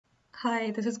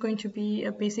Hi, this is going to be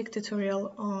a basic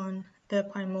tutorial on the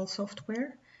Pymol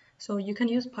software. So you can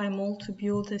use Pymol to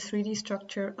build the 3D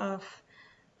structure of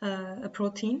a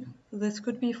protein. This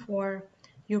could be for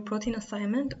your protein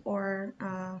assignment or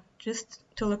just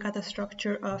to look at the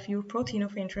structure of your protein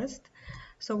of interest.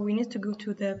 So we need to go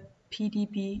to the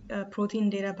PDB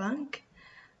protein data bank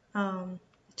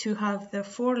to have the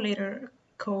 4-letter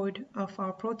code of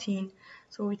our protein.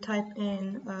 So we type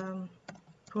in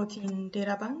protein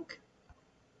data bank.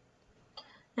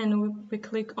 And we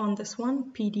click on this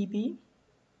one, PDB.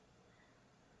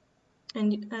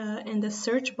 And in the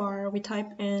search bar, we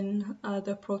type in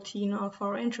the protein of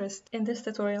our interest. In this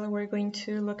tutorial, we're going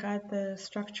to look at the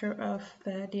structure of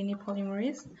the DNA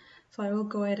polymerase. So I will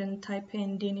go ahead and type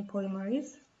in DNA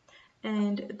polymerase.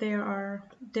 And there are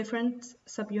different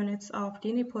subunits of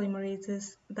DNA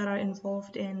polymerases that are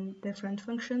involved in different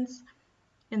functions.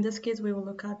 In this case, we will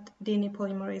look at DNA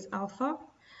polymerase alpha,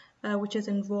 which is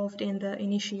involved in the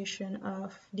initiation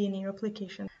of DNA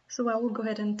replication. So I will go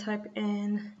ahead and type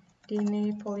in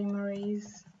DNA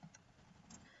polymerase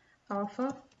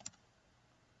alpha,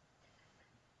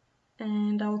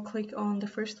 and I'll click on the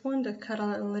first one, the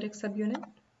catalytic subunit,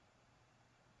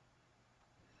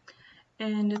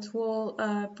 and it will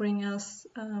bring us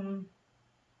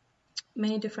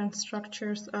many different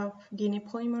structures of DNA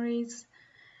polymerase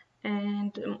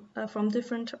and from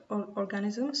different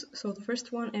organisms. So the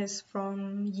first one is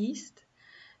from yeast,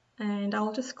 and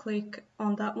I'll just click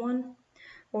on that one,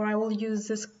 or I will use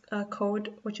this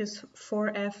code, which is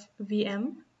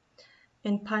 4FVM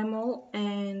in Pymol,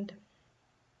 and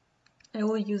I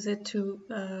will use it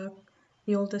to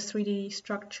build the 3D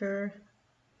structure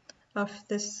of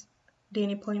this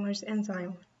DNA polymerase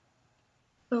enzyme.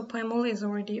 So Pymol is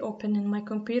already open in my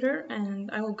computer,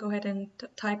 and I will go ahead and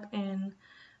type in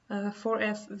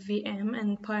 4FVM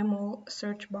and Pymol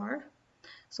search bar.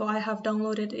 So I have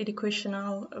downloaded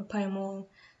educational Pymol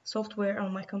software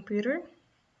on my computer.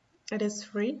 It is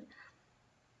free.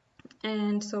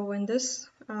 And so in this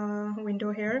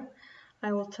window here,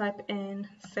 I will type in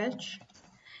fetch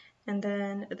and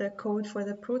then the code for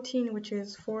the protein, which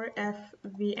is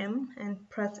 4FVM, and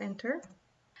press enter.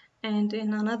 And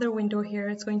in another window here,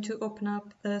 it's going to open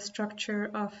up the structure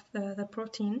of the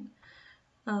protein.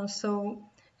 So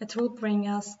it will bring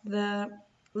us the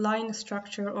line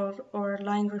structure or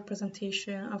line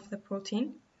representation of the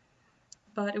protein,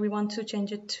 but we want to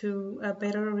change it to a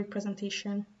better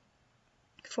representation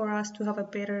for us to have a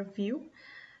better view.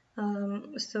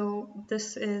 So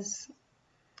this is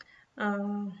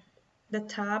the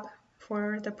tab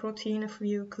for the protein. If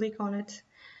you click on it,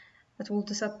 it will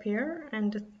disappear,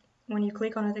 and when you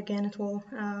click on it again, it will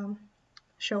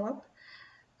show up.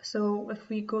 So if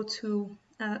we go to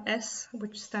S,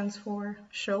 which stands for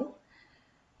show,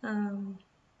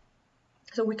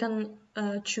 so we can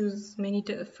choose many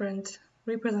different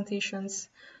representations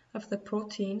of the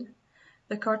protein.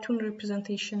 The cartoon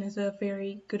representation is a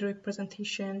very good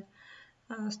representation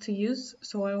to use,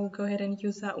 so I will go ahead and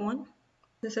use that one.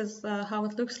 This is how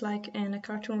it looks like in a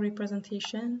cartoon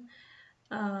representation.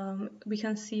 We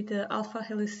can see the alpha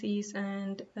helices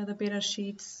and the beta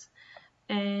sheets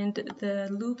and the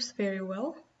loops very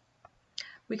well.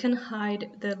 We can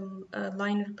hide the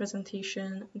line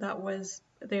representation that was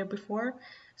there before.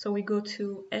 So we go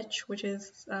to H, which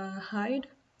is hide,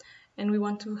 and we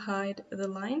want to hide the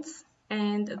lines.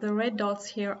 And the red dots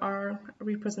here are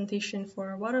representation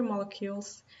for water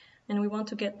molecules, and we want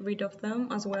to get rid of them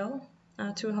as well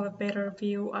to have a better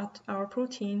view at our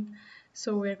protein.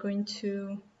 So we're going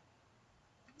to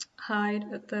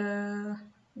hide the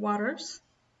waters,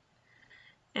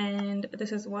 and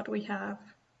this is what we have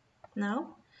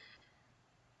now.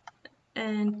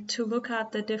 And to look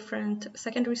at the different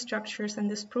secondary structures in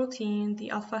this protein,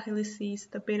 the alpha helices,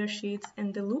 the beta sheets,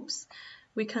 and the loops,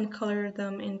 we can color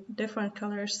them in different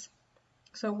colors.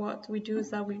 So what we do is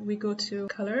that we go to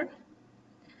color,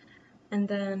 and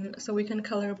then so we can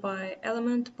color by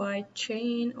element, by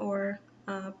chain, or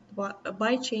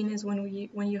by chain is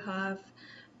when you have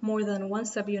more than one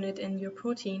subunit in your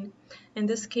protein. In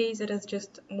this case, it is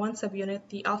just one subunit,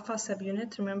 the alpha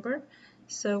subunit, remember?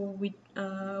 So we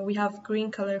have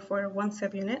green color for one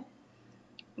subunit,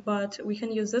 but we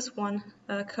can use this one,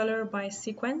 color by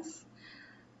sequence.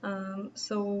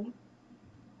 So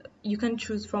you can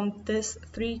choose from these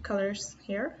 3 colors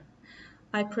here.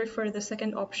 I prefer the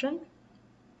second option.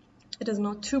 It is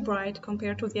not too bright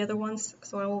compared to the other ones,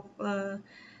 so I will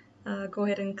go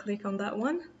ahead and click on that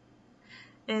one.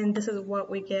 And this is what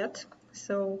we get.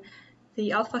 So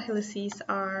the alpha helices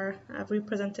are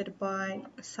represented by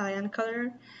cyan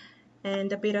color, and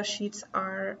the beta sheets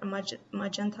are a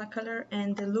magenta color,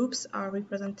 and the loops are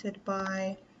represented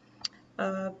by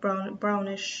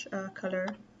brownish color.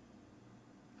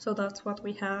 So that's what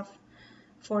we have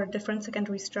for different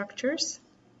secondary structures.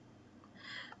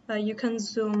 You can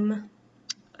zoom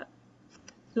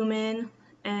in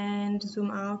and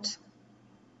zoom out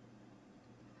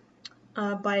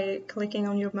by clicking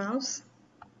on your mouse,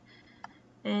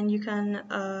 and you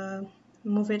can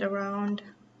move it around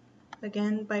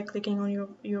again by clicking on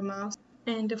your mouse.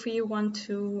 And if you want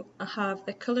to have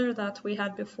the color that we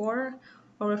had before,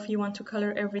 or if you want to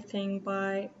color everything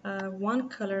by one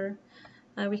color,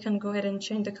 we can go ahead and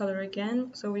change the color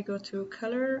again. So we go to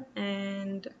color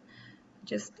and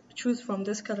just choose from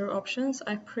this color options.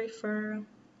 I prefer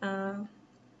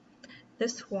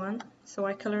this one, so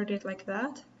I colored it like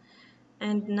that.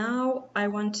 And now I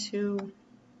want to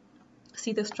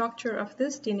see the structure of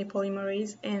this DNA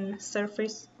polymerase in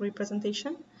surface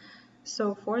representation.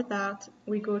 So for that,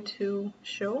 we go to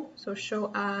show, so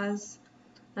show as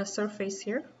a surface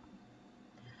here.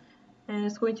 And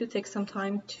it's going to take some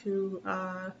time to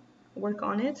work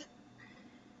on it.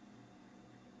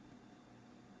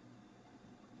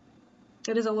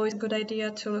 It is always a good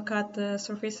idea to look at the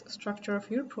surface structure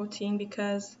of your protein,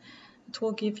 because it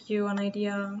will give you an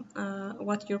idea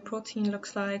what your protein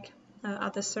looks like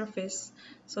at the surface.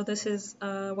 So this is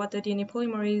what the DNA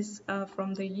polymerase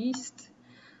from the yeast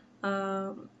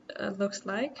looks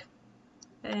like,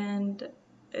 and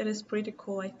it is pretty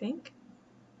cool, I think.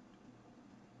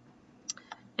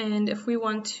 And if we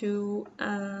want to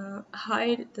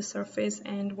hide the surface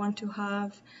and want to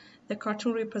have the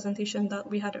cartoon representation that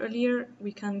we had earlier,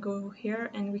 we can go here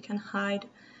and we can hide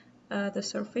the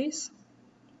surface,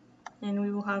 and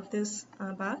we will have this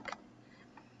back.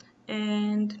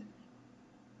 And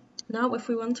now if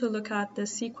we want to look at the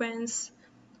sequence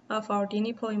of our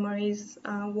DNA polymerase,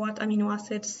 what amino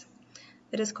acids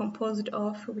it is composed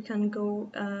of, we can go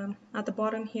at the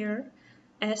bottom here.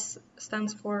 S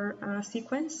stands for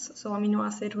sequence, so amino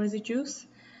acid residues.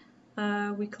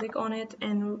 We click on it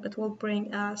and it will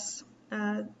bring us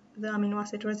the amino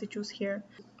acid residues here.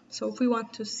 So if we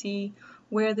want to see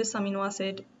where this amino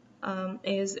acid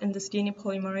is in this DNA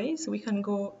polymerase, we can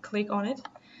go click on it,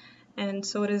 and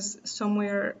so it is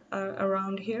somewhere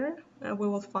around here. We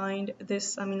will find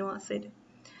this amino acid,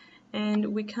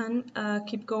 and we can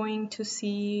keep going to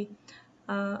see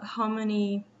how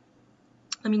many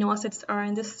amino acids are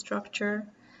in this structure.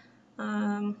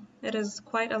 It is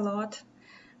quite a lot,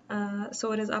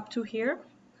 so it is up to here.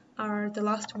 The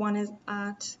last one is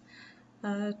at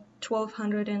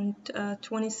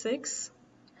 1226.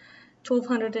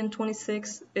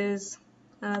 1226 is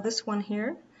this one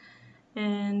here,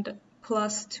 and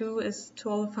plus 2 is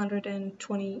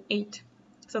 1228.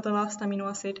 So the last amino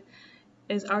acid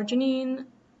is arginine,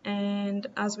 and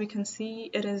as we can see,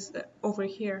 it is over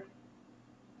here.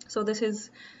 So this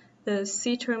is the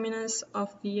C terminus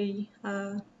of the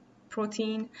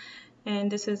protein, and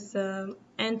this is the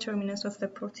N terminus of the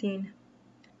protein.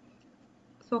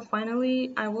 So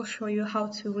finally, I will show you how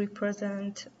to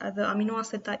represent the amino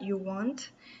acid that you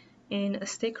want in a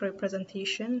stick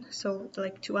representation. So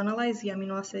like to analyze the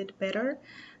amino acid better,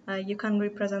 you can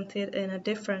represent it in a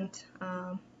different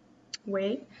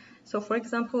way. So for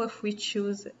example, if we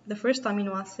choose the first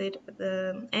amino acid,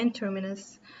 the N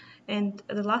terminus, and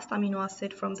the last amino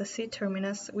acid from the C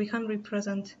terminus, we can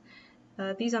represent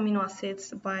these amino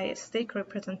acids by a stick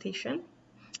representation.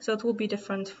 So it will be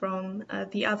different from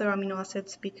the other amino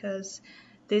acids because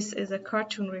this is a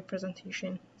cartoon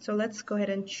representation. So let's go ahead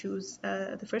and choose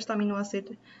the first amino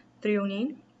acid,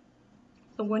 threonine.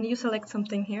 So when you select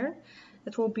something here,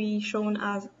 it will be shown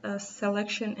as a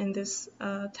selection in this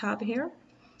tab here.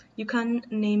 You can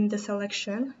name the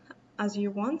selection as you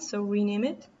want, so rename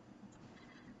it.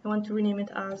 I want to rename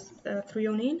it as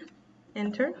threonine,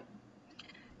 enter.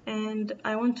 And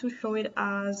I want to show it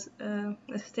as a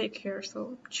stick here,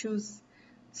 so choose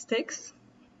sticks,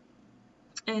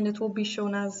 and it will be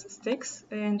shown as sticks,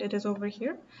 and it is over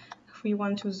here if we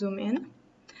want to zoom in.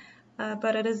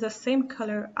 But it is the same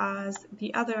color as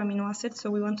the other amino acid, so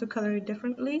we want to color it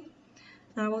differently.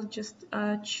 I will just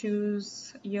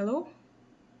choose yellow,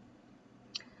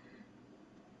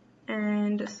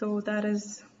 and so that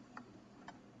is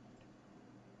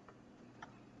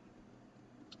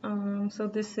so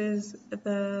this is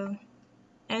the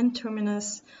N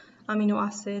terminus amino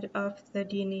acid of the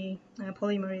DNA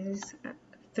polymerase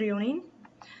threonine.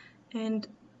 And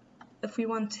if we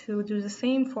want to do the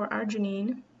same for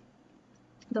arginine,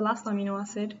 the last amino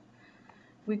acid,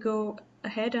 we go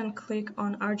ahead and click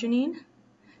on arginine,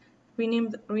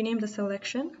 rename the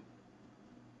selection,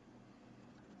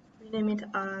 name it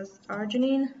as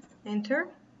arginine, enter,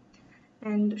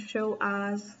 and show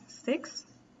as 6.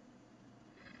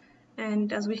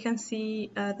 And as we can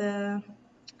see, the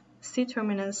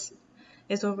C-terminus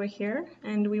is over here,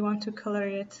 and we want to color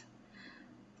it,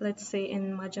 let's say,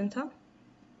 in magenta.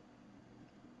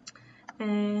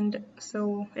 And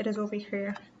so it is over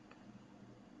here.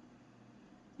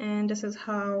 And this is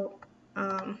how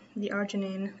the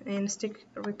arginine in stick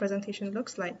representation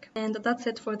looks like. And that's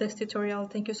it for this tutorial.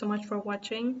 Thank you so much for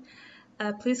watching.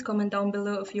 Please comment down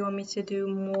below if you want me to do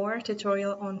more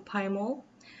tutorial on Pymol.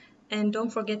 And don't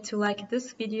forget to like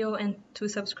this video and to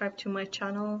subscribe to my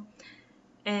channel.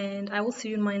 And I will see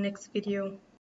you in my next video.